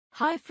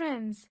Hi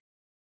friends!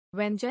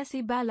 When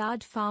Maria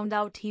Ballard found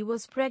out he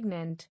was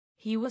pregnant,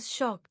 he was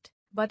shocked,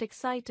 but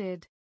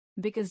excited.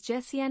 Because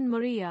Jesse and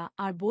Maria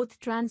are both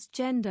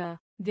transgender,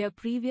 their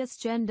previous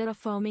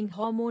gender-affirming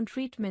hormone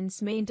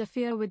treatments may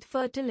interfere with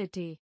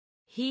fertility.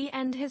 He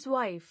and his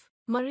wife,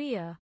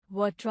 Maria,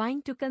 were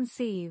trying to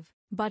conceive,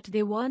 but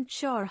they weren't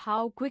sure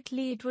how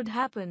quickly it would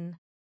happen.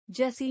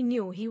 Jesse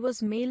knew he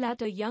was male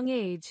at a young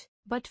age,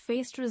 but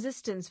faced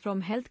resistance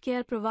from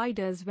healthcare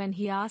providers when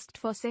he asked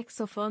for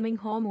sex-affirming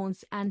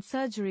hormones and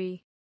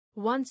surgery.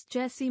 Once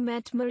Jesse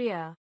met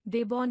Maria,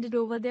 they bonded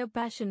over their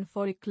passion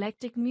for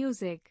eclectic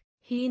music.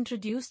 He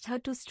introduced her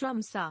to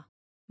Strumsa.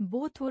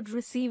 Both would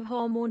receive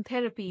hormone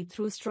therapy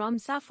through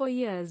Strumsa for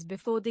years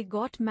before they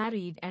got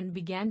married and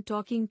began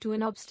talking to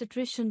an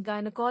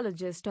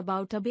obstetrician-gynecologist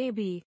about a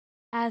baby.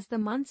 As the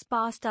months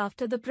passed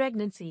after the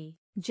pregnancy,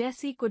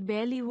 Jesse could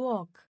barely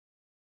walk.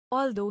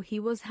 Although he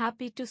was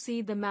happy to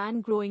see the man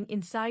growing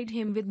inside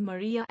him with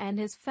Maria and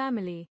his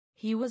family,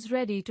 he was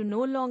ready to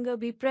no longer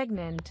be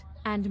pregnant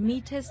and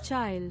meet his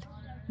child.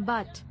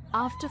 But,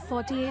 after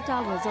 48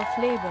 hours of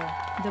labor,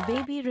 the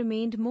baby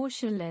remained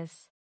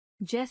motionless.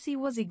 Jesse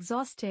was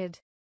exhausted.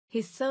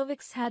 His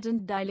cervix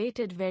hadn't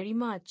dilated very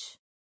much.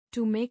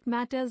 To make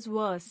matters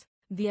worse,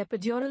 the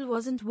epidural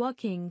wasn't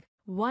working.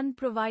 One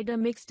provider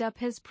mixed up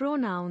his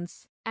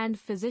pronouns, and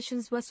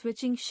physicians were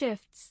switching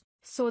shifts.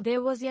 So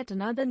there was yet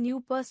another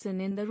new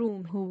person in the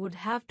room who would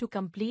have to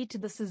complete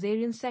the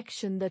cesarean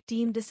section the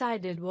team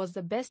decided was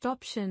the best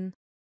option.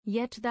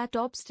 Yet that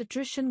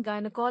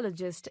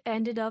obstetrician-gynecologist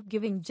ended up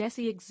giving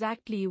Jesse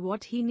exactly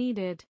what he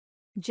needed.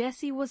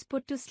 Jesse was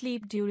put to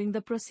sleep during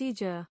the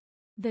procedure.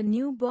 The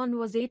newborn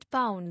was 8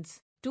 pounds,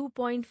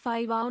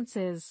 2.5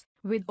 ounces,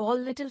 with all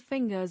little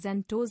fingers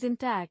and toes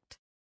intact.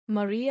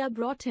 Maria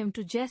brought him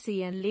to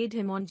Jesse and laid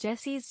him on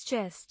Jesse's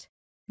chest.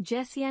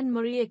 Jesse and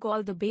Maria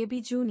called the baby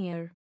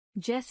Junior.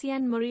 Jesse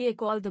and Maria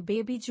call the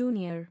baby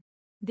Junior.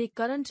 They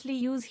currently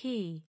use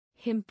he,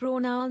 him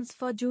pronouns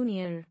for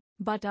Junior,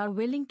 but are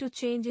willing to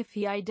change if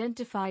he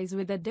identifies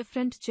with a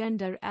different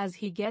gender as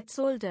he gets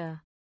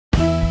older.